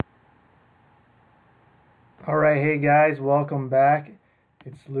All right, hey guys, welcome back.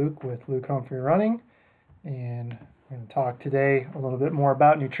 It's Luke with Luke Humphrey Running, and we're going to talk today a little bit more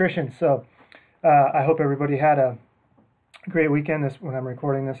about nutrition. I hope everybody had a great weekend. This when I'm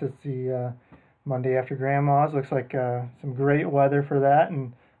recording this, it's the Monday after Grandma's. Looks like some great weather for that,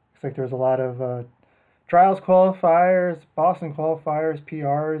 and looks like there's a lot of trials qualifiers, Boston qualifiers,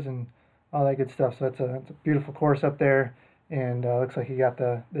 PRs, and all that good stuff. So it's a beautiful course up there, and looks like you got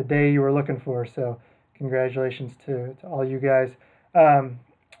the day you were looking for. So congratulations to all you guys. Um,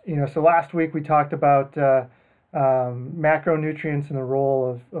 so last week we talked about macronutrients and the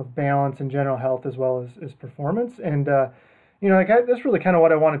role of balance and general health as well as performance. And, that's really kind of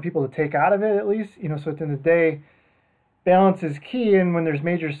what I wanted people to take out of it, at least. So at the end of the day, balance is key. And when there's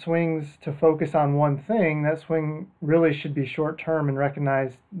major swings to focus on one thing, that swing really should be short term and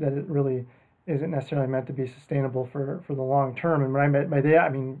recognize that it really isn't necessarily meant to be sustainable for the long term. And when I meant by that, I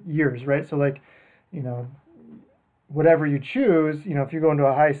mean years, right? So, like, you know, whatever you choose, if you go into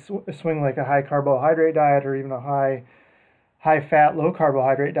a swing like a high carbohydrate diet or even a high fat, low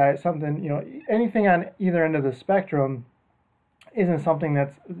carbohydrate diet, something, anything on either end of the spectrum isn't something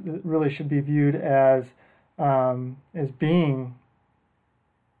that really should be viewed as being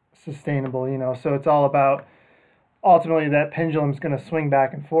sustainable. So it's all about ultimately that pendulum's going to swing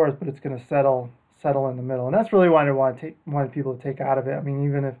back and forth, but it's going to settle in the middle, and that's really what I wanted people to take out of it. I mean,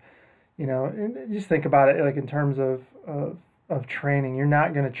 even if just think about it like in terms of training. You're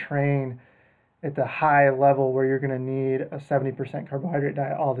not going to train at the high level where you're going to need a 70% carbohydrate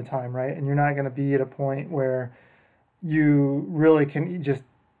diet all the time, right? And you're not going to be at a point where you really can just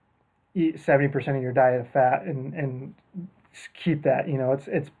eat 70% of your diet of fat and keep that.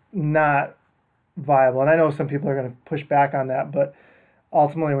 It's not viable. And I know some people are going to push back on that, but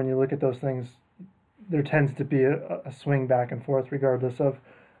ultimately when you look at those things, there tends to be a swing back and forth regardless of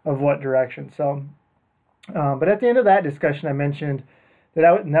what direction. So, but at the end of that discussion, I mentioned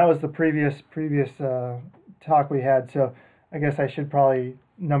and that was the previous talk we had. So I guess I should probably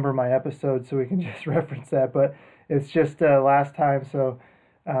number my episodes so we can just reference that. But it's just last time, so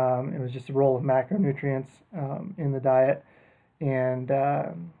it was just the role of macronutrients in the diet. And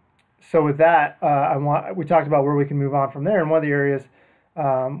so with that, we talked about where we can move on from there. And one of the areas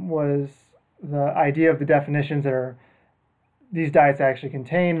was the idea of the definitions that are these diets actually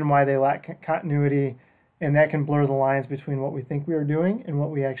contain and why they lack continuity, and that can blur the lines between what we think we are doing and what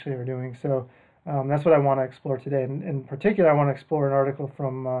we actually are doing. So that's what I want to explore today. And in particular, I want to explore an article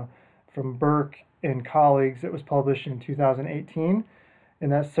from Burke and colleagues that was published in 2018,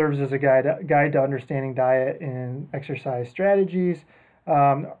 and that serves as a guide to understanding diet and exercise strategies.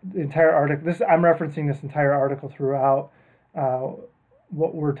 The entire article. I'm referencing this entire article throughout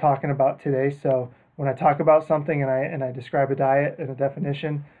what we're talking about today. So when I talk about something and I describe a diet and a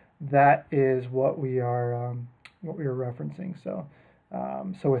definition, that is what we are referencing. So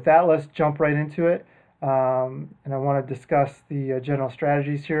with that, let's jump right into it. And I want to discuss the general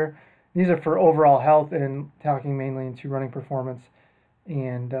strategies here. These are for overall health and talking mainly into running performance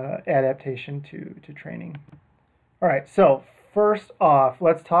and adaptation to training. All right, so first off,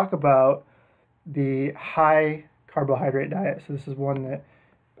 let's talk about the high carbohydrate diet. So this is one that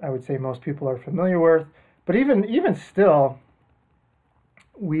I would say most people are familiar with, but even still,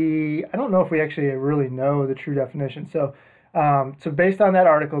 I don't know if we actually really know the true definition. So based on that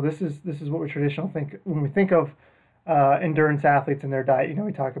article, this is what we traditionally think when we think of endurance athletes and their diet.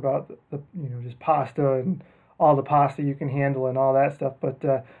 We talk about the just pasta and all the pasta you can handle and all that stuff, but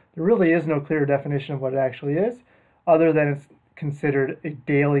there really is no clear definition of what it actually is, other than it's considered a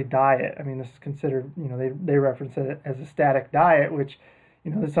daily diet. I mean, this is considered, they reference it as a static diet, which,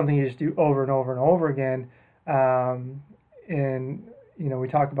 it's something you just do over and over and over again. And, we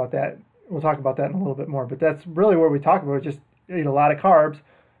talk about that. We'll talk about that in a little bit more, but that's really where we talk about it. Just eat a lot of carbs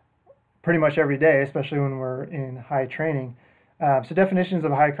pretty much every day, especially when we're in high training. So definitions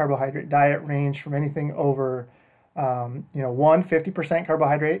of a high carbohydrate diet range from anything over, 50%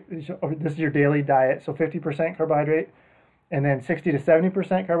 carbohydrate. This is your daily diet. So 50% carbohydrate, and then 60 to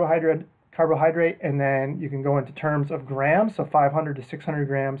 70% carbohydrate, and then you can go into terms of grams, so 500 to 600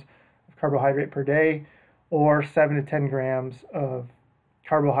 grams of carbohydrate per day, or 7 to 10 grams of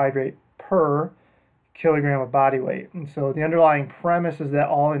carbohydrate per kilogram of body weight. And so the underlying premise is that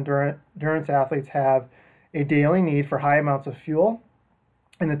all endurance athletes have a daily need for high amounts of fuel,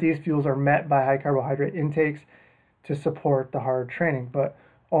 and that these fuels are met by high carbohydrate intakes to support the hard training. But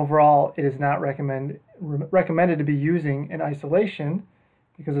overall, it is not recommended to be using in isolation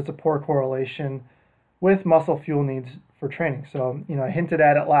because it's a poor correlation with muscle fuel needs for training. So, I hinted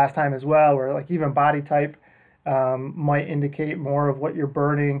at it last time as well, where like even body type might indicate more of what you're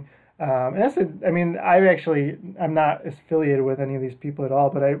burning. And I'm not affiliated with any of these people at all,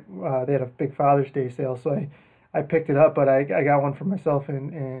 but they had a big Father's Day sale, so I picked it up, but I got one for myself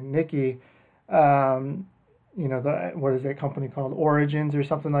and Nikki. Um, what is that company called? Origins or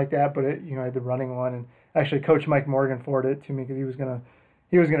something like that, but I had the running one, and actually Coach Mike Morgan forwarded it to me because he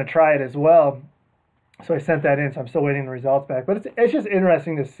was gonna try it as well. So I sent that in, so I'm still waiting the results back. But it's just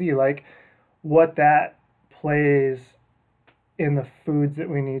interesting to see like what that plays in the foods that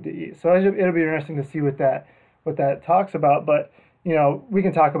we need to eat. So it'll be interesting to see what that talks about. But we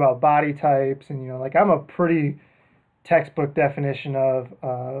can talk about body types, and like I'm a pretty textbook definition of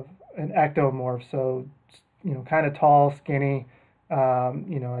an ectomorph. So kind of tall, skinny. I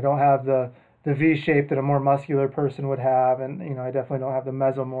don't have the V shape that a more muscular person would have, and I definitely don't have the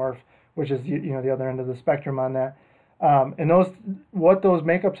mesomorph, which is the other end of the spectrum on that. And what those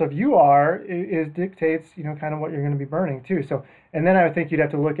makeups of you are is dictates kind of what you're going to be burning too. So, and then I would think you'd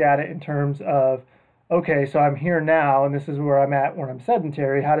have to look at it in terms of, okay, so I'm here now, and this is where I'm at when I'm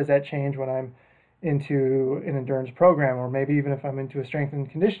sedentary. How does that change when I'm into an endurance program, or maybe even if I'm into a strength and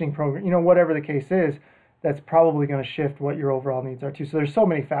conditioning program? Whatever the case is, that's probably going to shift what your overall needs are too. So there's so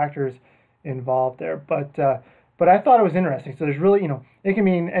many factors involved there, but I thought it was interesting. So there's really, it can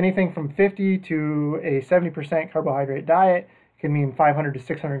mean anything from 50 to a 70% carbohydrate diet. It can mean 500 to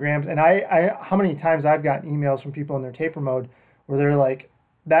 600 grams. And how many times I've gotten emails from people in their taper mode where they're like,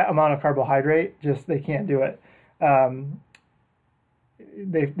 that amount of carbohydrate, just they can't do it.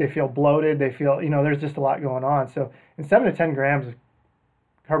 They feel bloated. They feel, there's just a lot going on. So in 7 to 10 grams of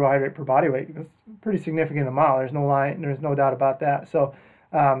carbohydrate per body weight, that's a pretty significant amount. There's no doubt about that. So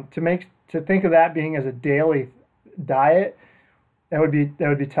to think of that being as a daily diet, that would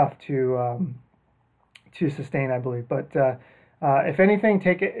be tough to sustain, I believe. But if anything,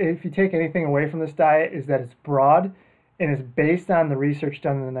 if you take anything away from this diet, is that it's broad and it's based on the research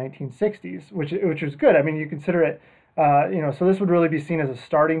done in the 1960s, which is good. I mean, you consider it, so this would really be seen as a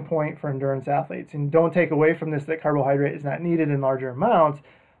starting point for endurance athletes. And don't take away from this that carbohydrate is not needed in larger amounts,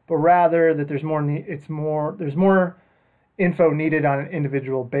 but rather that there's more info needed on an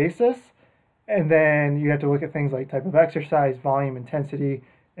individual basis. And then you have to look at things like type of exercise, volume, intensity,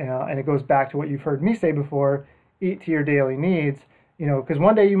 and it goes back to what you've heard me say before: eat to your daily needs. Because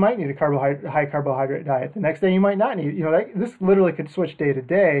one day you might need a high carbohydrate diet. The next day you might not need. This literally could switch day to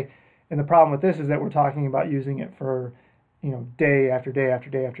day. And the problem with this is that we're talking about using it for, day after day after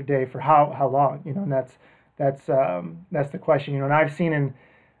day after day for how long? And that's the question. And I've seen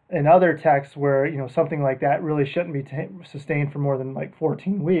in other texts where something like that really shouldn't be sustained for more than like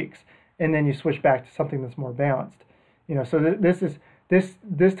 14 weeks, and then you switch back to something that's more balanced. So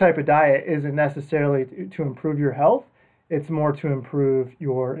this type of diet isn't necessarily to improve your health. It's more to improve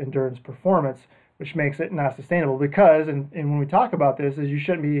your endurance performance, which makes it not sustainable. Because and when we talk about this, is you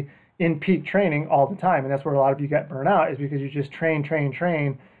shouldn't be in peak training all the time, and that's where a lot of you get burnt out, is because you just train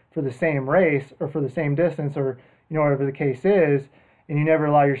for the same race or for the same distance, or whatever the case is, and you never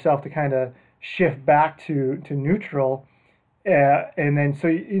allow yourself to kind of shift back to neutral. And then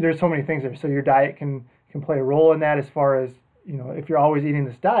there's so many things there. So your diet can play a role in that, as far as if you're always eating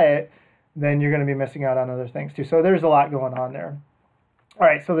this diet, then you're going to be missing out on other things too. So there's a lot going on there. All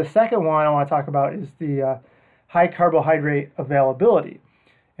right, so the second one I want to talk about is the high carbohydrate availability.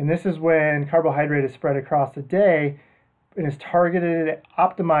 And this is when carbohydrate is spread across the day and is targeted at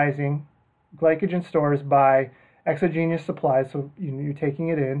optimizing glycogen stores by exogenous supplies, so you're taking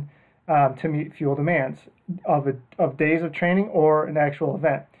it in to meet fuel demands of days of training or an actual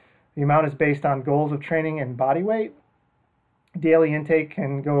event. The amount is based on goals of training and body weight. Daily intake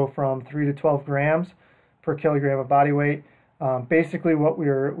can go from 3 to 12 grams per kilogram of body weight. Basically, what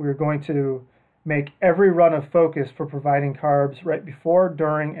we're going to make every run of focus for providing carbs right before,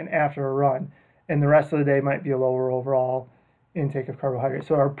 during, and after a run, and the rest of the day might be a lower overall intake of carbohydrates.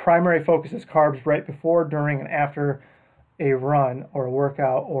 So our primary focus is carbs right before, during, and after a run or a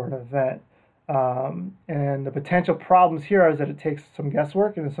workout or an event. And the potential problems here is that it takes some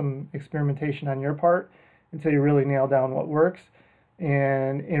guesswork and some experimentation on your part until you really nail down what works.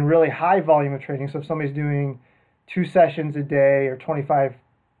 And in really high volume of training, so if somebody's doing 2 sessions a day or 25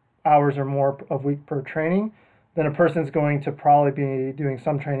 hours or more a week per training, then a person's going to probably be doing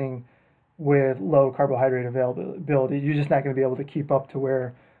some training with low carbohydrate availability. You're just not going to be able to keep up to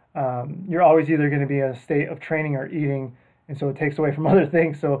where you're always either going to be in a state of training or eating, and so it takes away from other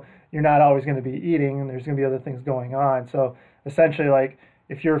things. So you're not always going to be eating, and there's going to be other things going on. So essentially, like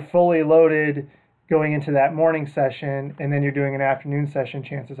if you're fully loaded going into that morning session and then you're doing an afternoon session,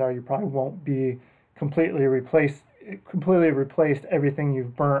 chances are you probably won't be completely replaced everything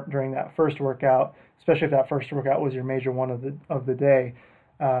you've burnt during that first workout, especially if that first workout was your major one of the day.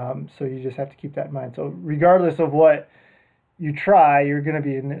 So you just have to keep that in mind. So regardless of what you try, you're going to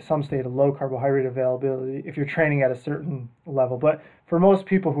be in some state of low carbohydrate availability if you're training at a certain level. But for most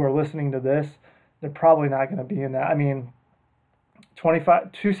people who are listening to this, they're probably not going to be in that. I mean,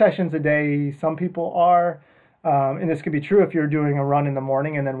 2 sessions a day, some people are. And this could be true if you're doing a run in the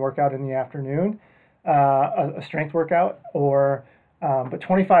morning and then workout in the afternoon, a strength workout, or but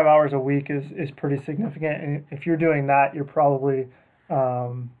 25 hours a week is pretty significant. And if you're doing that, you're probably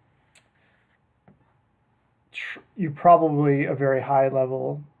a very high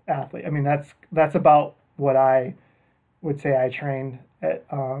level athlete. I mean, that's about what I would say I trained at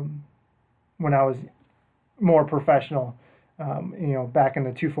when I was more professional. Back in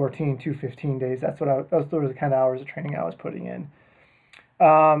the 214, 215 days. Those were the kind of hours of training I was putting in.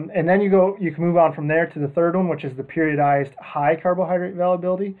 And then you can move on from there to the third one, which is the periodized high carbohydrate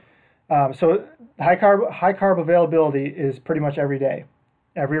availability. So high carb availability is pretty much every day,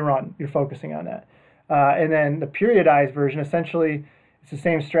 every run, you're focusing on that. And then the periodized version, essentially, it's the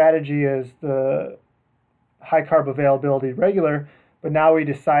same strategy as the high carb availability regular, but now we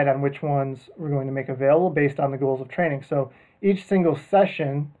decide on which ones we're going to make available based on the goals of training. So each single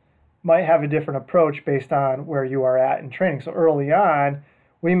session might have a different approach based on where you are at in training. So early on,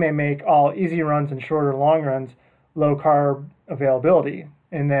 we may make all easy runs and shorter long runs low carb availability.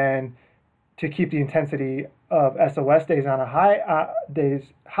 And then to keep the intensity of SOS days on a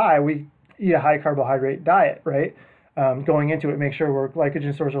high, we eat a high carbohydrate diet, right? Going into it, make sure our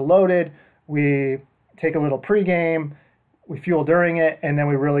glycogen stores are loaded. We take a little pregame, we fuel during it, and then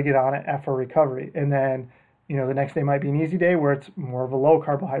we really get on it for recovery. And then, the next day might be an easy day where it's more of a low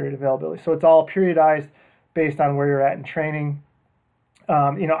carbohydrate availability. So it's all periodized based on where you're at in training.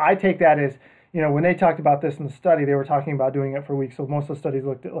 I take that as, when they talked about this in the study, they were talking about doing it for weeks. So most of the studies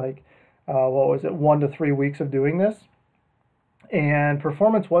looked at 1 to 3 weeks of doing this. And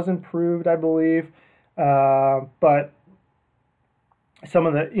performance was improved, I believe. But some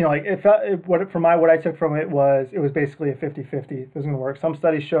of the, what I took from it was basically a 50-50. It was going to work. Some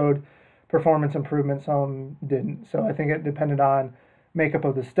studies showed performance improvement, some didn't. So I think it depended on makeup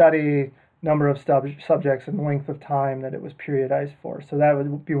of the study, number of subjects, and length of time that it was periodized for. So that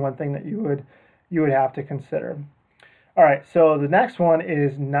would be one thing that you would have to consider. All right, so the next one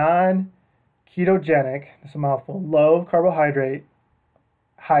is non-ketogenic. It's a mouthful. Low carbohydrate,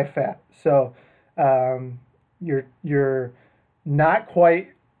 high fat. So you're not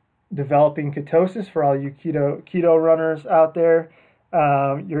quite developing ketosis for all you keto runners out there.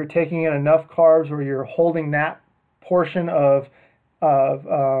 You're taking in enough carbs where you're holding that portion of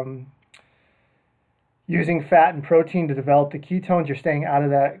using fat and protein to develop the ketones. You're staying out of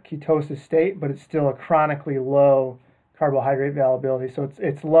that ketosis state, but it's still a chronically low carbohydrate availability. So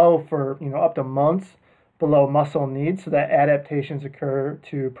it's low for up to months below muscle needs, so that adaptations occur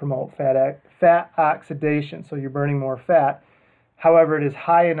to promote fat oxidation. So you're burning more fat. However, it is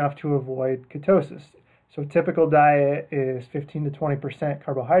high enough to avoid ketosis. So a typical diet is 15 to 20%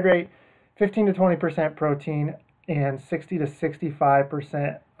 carbohydrate, 15 to 20% protein, and 60 to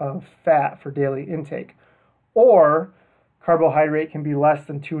 65% of fat for daily intake. Or carbohydrate can be less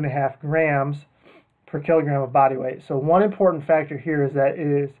than 2.5 grams per kilogram of body weight. So one important factor here is that it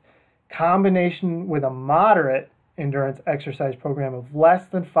is combination with a moderate endurance exercise program of less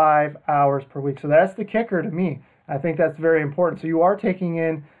than 5 hours per week. So that's the kicker to me. I think that's very important. So you are taking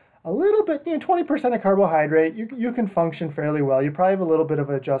in a little bit, 20% of carbohydrate. You can function fairly well. You probably have a little bit of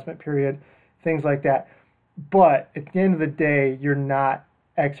an adjustment period, things like that. But at the end of the day, you're not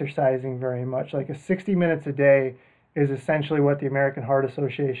exercising very much. Like 60 minutes a day is essentially what the American Heart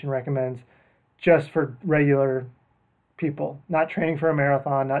Association recommends just for regular people, not training for a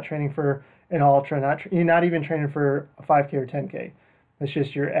marathon, not training for an ultra, you're not even training for a 5K or 10K. It's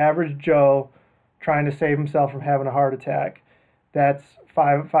just your average Joe trying to save himself from having a heart attack. That's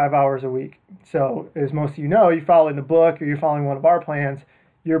five hours a week. So as most of you know, you follow in the book or you're following one of our plans,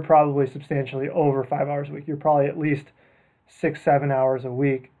 you're probably substantially over 5 hours a week. You're probably at least 6-7 hours a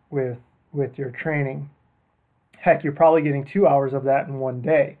week with your training. Heck, you're probably getting 2 hours of that in one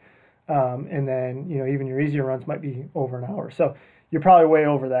day. And then, even your easier runs might be over an hour. So you're probably way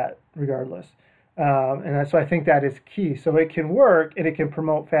over that regardless. And so I think that is key. So it can work and it can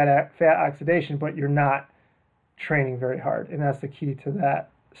promote fat oxidation, but you're not training very hard. And that's the key to that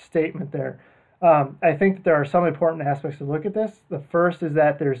statement there. I think that there are some important aspects to look at this. The first is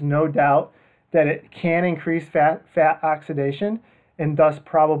that there's no doubt that it can increase fat oxidation and thus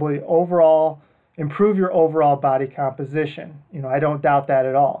probably improve your overall body composition. I don't doubt that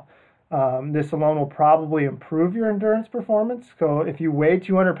at all. This alone will probably improve your endurance performance. So if you weigh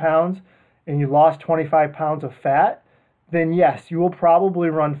 200 pounds and you lost 25 pounds of fat, then yes, you will probably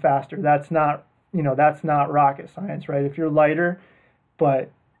run faster. That's not rocket science, right? If you're lighter,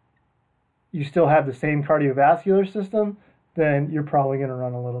 but you still have the same cardiovascular system, then you're probably going to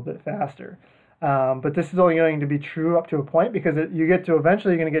run a little bit faster. But this is only going to be true up to a point, because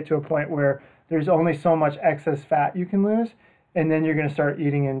eventually you're going to get to a point where there's only so much excess fat you can lose, and then you're going to start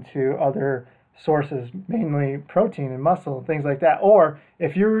eating into other sources, mainly protein and muscle and things like that. Or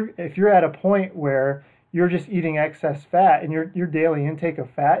if you're at a point where you're just eating excess fat and your daily intake of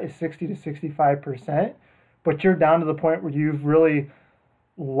fat is 60 to 65%, but you're down to the point where you've really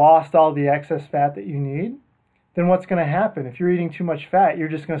lost all the excess fat that you need, then what's going to happen? If you're eating too much fat, you're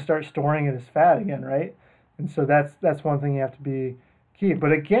just going to start storing it as fat again, right? And so that's one thing you have to be key.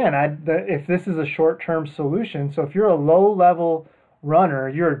 But again, if this is a short-term solution, so if you're a low-level runner,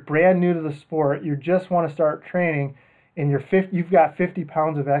 you're brand new to the sport, you just want to start training, and you've got 50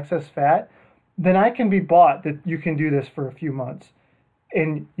 pounds of excess fat, then I can be bought that you can do this for a few months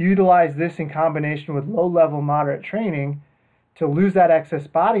and utilize this in combination with low-level moderate training to lose that excess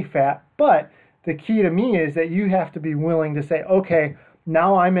body fat. But the key to me is that you have to be willing to say, okay,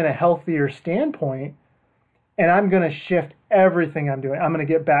 now I'm in a healthier standpoint, and I'm going to shift everything I'm doing. I'm going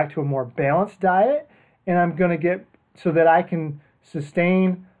to get back to a more balanced diet, and I'm going to get so that I can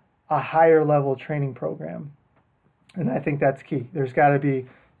sustain a higher level training program. And I think that's key. You've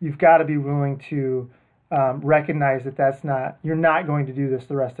got to be willing to recognize that you're not going to do this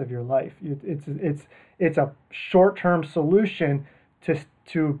the rest of your life. It's a short-term solution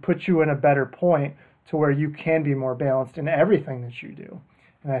to put you in a better point to where you can be more balanced in everything that you do.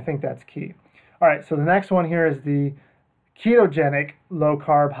 And I think that's key. All right, so the next one here is the ketogenic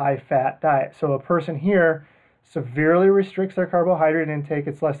low-carb, high-fat diet. So a person here severely restricts their carbohydrate intake.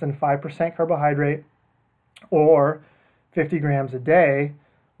 It's less than 5% carbohydrate or 50 grams a day,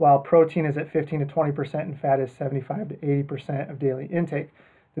 while protein is at 15 to 20% and fat is 75 to 80% of daily intake.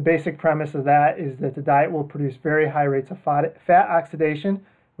 The basic premise of that is that the diet will produce very high rates of fat oxidation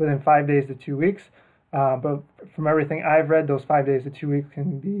within 5 days to 2 weeks. But from everything I've read, those 5 days to 2 weeks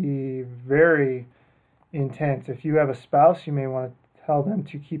can be very intense. If you have a spouse, you may want to tell them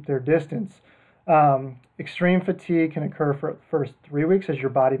to keep their distance. Extreme fatigue can occur for the first 3 weeks as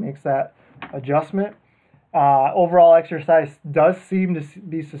your body makes that adjustment. Overall exercise does seem to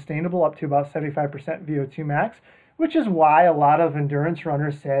be sustainable up to about 75% VO2 max, which is why a lot of endurance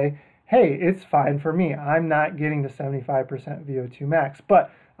runners say, hey, it's fine for me. I'm not getting to 75% VO2 max. But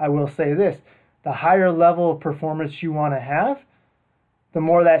I will say this, the higher level of performance you want to have, the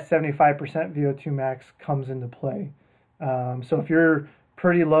more that 75% VO2 max comes into play. So if you're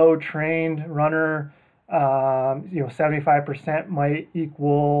pretty low trained runner, 75% might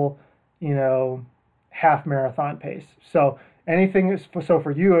equal, half marathon pace. So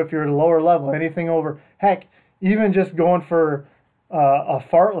for you, if you're at a lower level, anything over, heck, even just going for a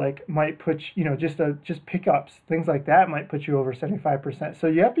fartlek might put just pickups, things like that might put you over 75%. So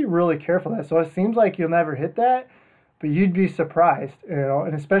you have to be really careful of that. So it seems like you'll never hit that, but you'd be surprised,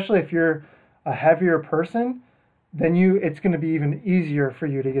 and especially if you're a heavier person, then it's going to be even easier for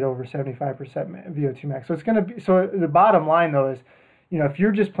you to get over 75% VO2 max. So the bottom line though is, if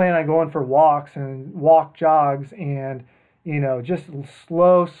you're just planning on going for walks and jogs and, just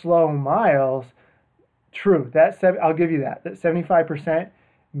slow miles, true, I'll give you that 75%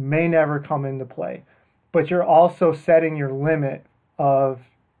 may never come into play, but you're also setting your limit of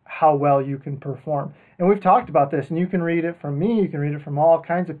how well you can perform. And we've talked about this, and you can read it from me, you can read it from all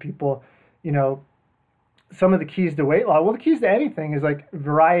kinds of people, some of the keys to weight loss. Well, the keys to anything is like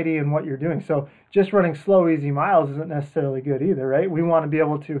variety in what you're doing. So just running slow, easy miles isn't necessarily good either, right? We want to be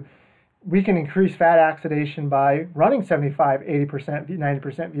able we can increase fat oxidation by running 75, 80%,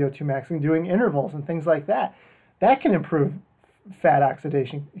 90% VO2 max and doing intervals and things like that. That can improve fat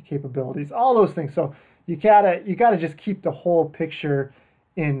oxidation capabilities, all those things. So you gotta just keep the whole picture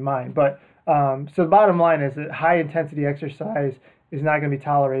in mind. But so the bottom line is that high intensity exercise is not going to be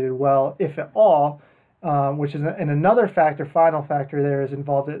tolerated well, if at all. Which is another final factor there is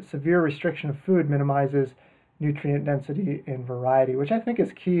involved that severe restriction of food minimizes nutrient density and variety, which I think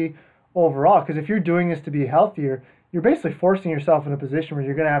is key overall, because if you're doing this to be healthier, you're basically forcing yourself in a position where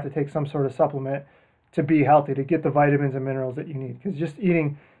you're going to have to take some sort of supplement to be healthy, to get the vitamins and minerals that you need, because just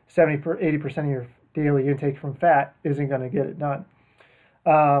eating 70 or 80% of your daily intake from fat isn't going to get it done.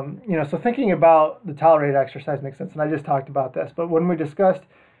 So thinking about the tolerated exercise makes sense, and I just talked about this, but when we discussed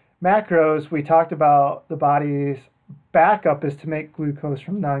macros, we talked about the body's backup is to make glucose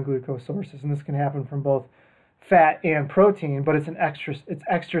from non-glucose sources, and this can happen from both fat and protein, but it's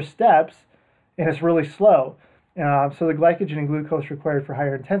extra steps, and it's really slow. So the glycogen and glucose required for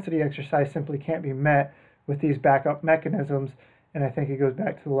higher intensity exercise simply can't be met with these backup mechanisms. And I think it goes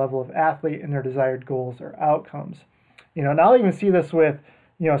back to the level of athlete and their desired goals or outcomes. And I'll even see this with,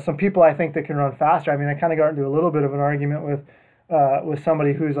 some people I think that can run faster. I mean, I kind of got into a little bit of an argument with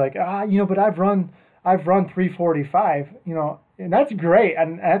somebody who's like, but I've run 3:45, and that's great,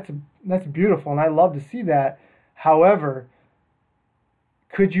 and that's beautiful, and I love to see that. However,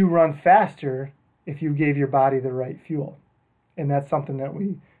 could you run faster if you gave your body the right fuel? And that's something that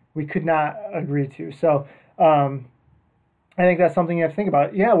we could not agree to. So I think that's something you have to think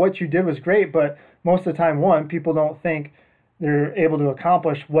about. Yeah, what you did was great, but most of the time, one, people don't think they're able to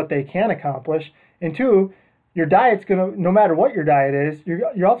accomplish what they can accomplish, and two, your diet's going to, no matter what your diet is,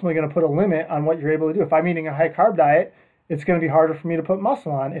 you're ultimately going to put a limit on what you're able to do. If I'm eating a high carb diet, it's going to be harder for me to put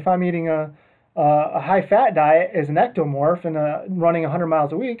muscle on. If I'm eating a high fat diet as an ectomorph and running 100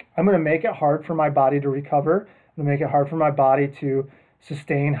 miles a week, I'm going to make it hard for my body to recover. I'm going to make it hard for my body to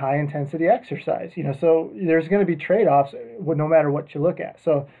sustain high intensity exercise. So there's going to be trade-offs no matter what you look at.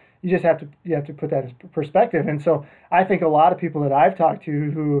 So you just have to put that in perspective. And so I think a lot of people that I've talked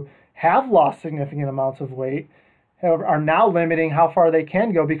to who have lost significant amounts of weight are now limiting how far they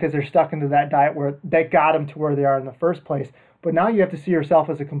can go because they're stuck into that diet that got them to where they are in the first place. But now you have to see yourself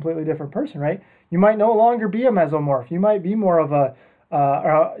as a completely different person, right? You might no longer be a mesomorph. You might be more of an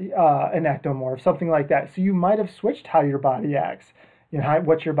ectomorph, something like that. So you might have switched how your body acts,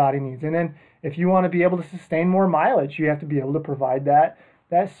 what your body needs. And then if you want to be able to sustain more mileage, you have to be able to provide that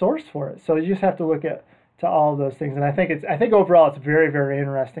source for it. So you just have to look to all of those things. And I think overall it's very, very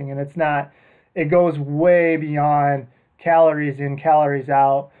interesting. And it goes way beyond calories in, calories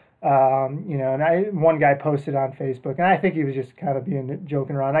out. And one guy posted on Facebook, and I think he was just kind of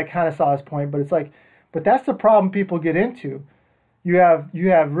joking around. I kind of saw his point, but it's like, but that's the problem people get into. You have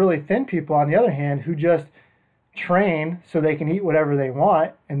really thin people, on the other hand, who just train so they can eat whatever they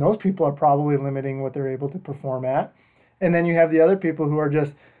want, and those people are probably limiting what they're able to perform at. And then you have the other people who are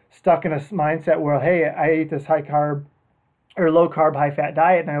just stuck in a mindset where, hey, I ate this high carb or low carb, high fat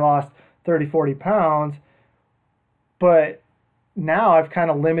diet and I lost 30, 40 pounds, but now I've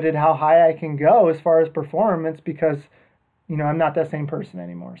kind of limited how high I can go as far as performance because, I'm not that same person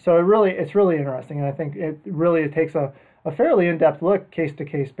anymore. So it's really interesting. And I think it takes a fairly in-depth look,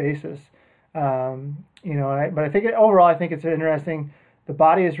 case-to-case basis. But I think overall, I think it's interesting. The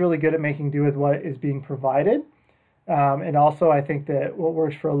body is really good at making do with what is being provided. And also, I think that what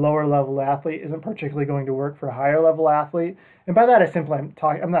works for a lower level athlete isn't particularly going to work for a higher level athlete. And by that,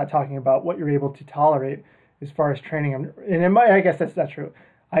 I'm not talking about what you're able to tolerate as far as training. I guess that's not true.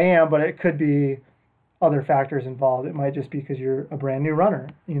 I am, but it could be other factors involved. It might just be because you're a brand new runner,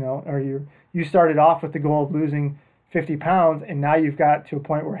 or you started off with the goal of losing 50 pounds, and now you've got to a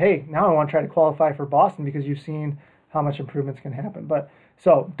point where, hey, now I want to try to qualify for Boston because you've seen how much improvements can happen.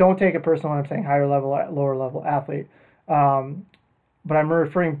 So don't take it personal when I'm saying higher level, lower level athlete. But I'm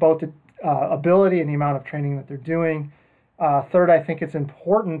referring both to ability and the amount of training that they're doing. Third, I think it's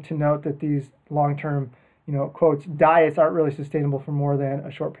important to note that these long-term, quotes, diets aren't really sustainable for more than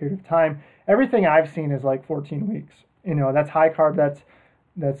a short period of time. Everything I've seen is like 14 weeks. That's high carb,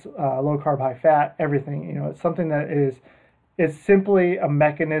 that's low carb, high fat, everything. It's something that is simply a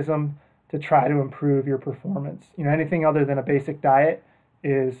mechanism to try to improve your performance. Anything other than a basic diet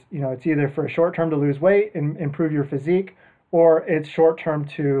is, it's either for a short term to lose weight and improve your physique, or it's short term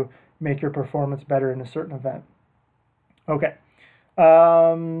to make your performance better in a certain event. Okay.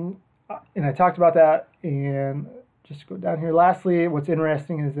 And I talked about that, and just go down here. Lastly, what's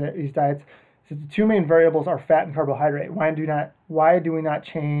interesting is that these diets, so the two main variables are fat and carbohydrate. Why do we not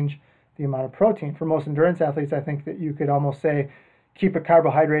change the amount of protein? For most endurance athletes, I think that you could almost say keep a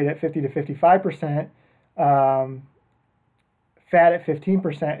carbohydrate at 50 to 55%, fat at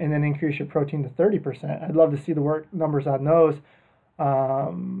 15%, and then increase your protein to 30%. I'd love to see the work numbers on those.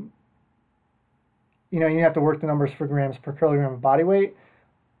 You have to work the numbers for grams per kilogram of body weight,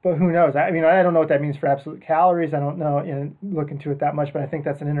 but who knows? I don't know what that means for absolute calories. I don't know, look into it that much, but I think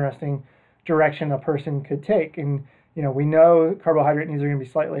that's an interesting direction a person could take. And, we know carbohydrate needs are going to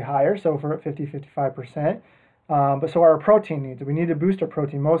be slightly higher, so if we're at 50, 55%, but so are our protein needs. We need to boost our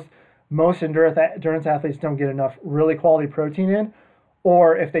protein. Most endurance athletes don't get enough really quality protein in,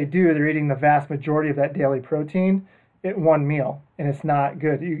 or if they do, they're eating the vast majority of that daily protein at one meal, and it's not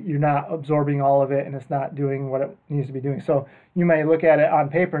good. You're not absorbing all of it, and it's not doing what it needs to be doing. So you may look at it on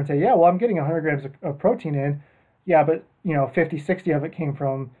paper and say, yeah, well, I'm getting 100 grams of protein in. Yeah, but 50, 60 of it came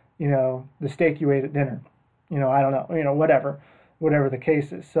from the steak you ate at dinner. I don't know, whatever the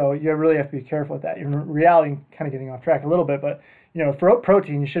case is. So you really have to be careful with that. In reality, kind of getting off track a little bit, but for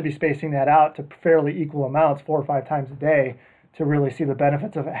protein, you should be spacing that out to fairly equal amounts 4 or 5 times a day to really see the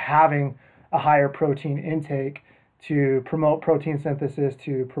benefits of having a higher protein intake to promote protein synthesis,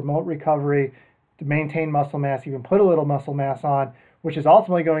 to promote recovery, to maintain muscle mass, even put a little muscle mass on, which is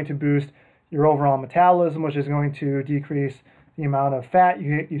ultimately going to boost your overall metabolism, which is going to decrease the amount of fat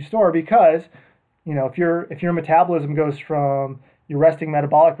you store. Because, you know, if your metabolism goes from, your resting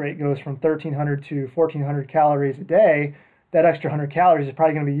metabolic rate goes from 1,300 to 1,400 calories a day, that extra 100 calories is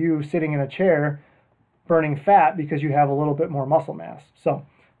probably going to be you sitting in a chair burning fat because you have a little bit more muscle mass. So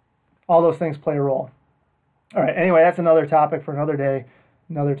all those things play a role. All right, anyway, that's another topic for another day,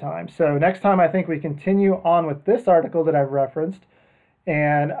 another time. So next time I think we continue on with this article that I've referenced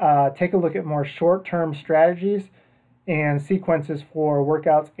and take a look at more short-term strategies and sequences for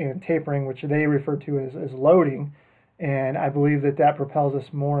workouts and tapering, which they refer to as loading. And I believe that propels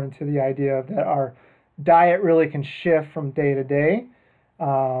us more into the idea of that our diet really can shift from day to day.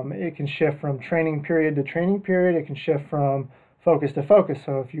 It can shift from training period to training period. It can shift from focus to focus.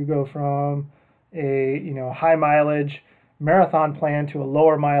 So if you go from a high mileage marathon plan to a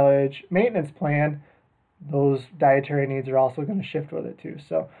lower mileage maintenance plan, those dietary needs are also going to shift with it too.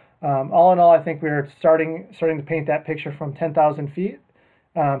 So all in all, I think we're starting to paint that picture from 10,000 feet,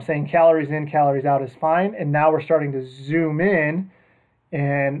 saying calories in, calories out is fine. And now we're starting to zoom in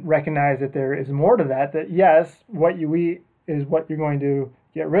and recognize that there is more to that, that yes, what you eat is what you're going to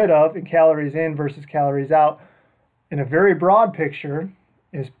get rid of, and calories in versus calories out in a very broad picture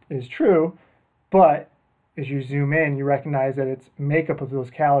is true. But as you zoom in, you recognize that it's makeup of those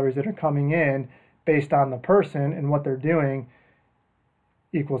calories that are coming in based on the person and what they're doing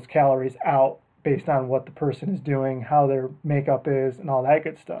equals calories out based on what the person is doing, how their makeup is, and all that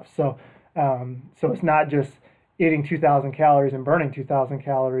good stuff. So it's not just eating 2,000 calories and burning 2,000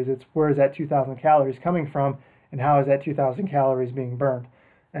 calories. It's where is that 2,000 calories coming from, and how is that 2,000 calories being burned?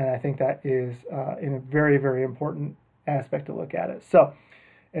 And I think that is in a very, very important aspect to look at it. So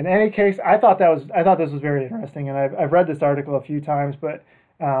in any case, I thought this was very interesting, and I've read this article a few times, but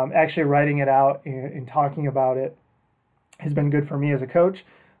actually writing it out and talking about it has been good for me as a coach.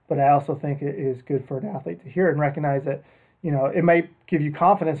 But I also think it is good for an athlete to hear and recognize that, it might give you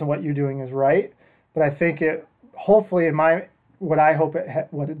confidence in what you're doing is right. But I think it, hopefully, what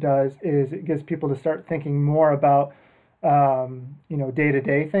it does is it gets people to start thinking more about,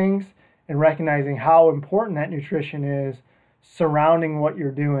 day-to-day things and recognizing how important that nutrition is surrounding what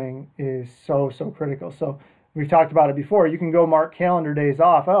you're doing is so, so critical. So we've talked about it before. You can go mark calendar days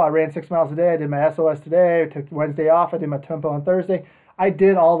off. Oh, I ran 6 miles a day. I did my SOS today. I took Wednesday off. I did my tempo on Thursday. I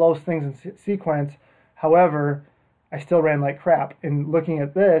did all those things in sequence. However, I still ran like crap. And looking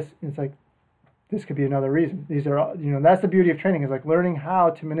at this, it's like, this could be another reason. These are, that's the beauty of training, is like learning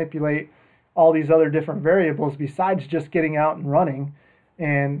how to manipulate all these other different variables besides just getting out and running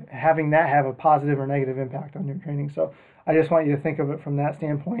and having that have a positive or negative impact on your training. So I just want you to think of it from that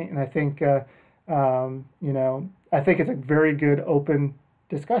standpoint. And I think, I think it's a very good open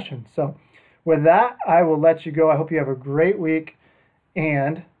discussion. So with that, I will let you go. I hope you have a great week,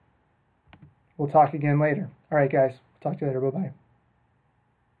 and we'll talk again later. All right, guys. Talk to you later. Bye-bye.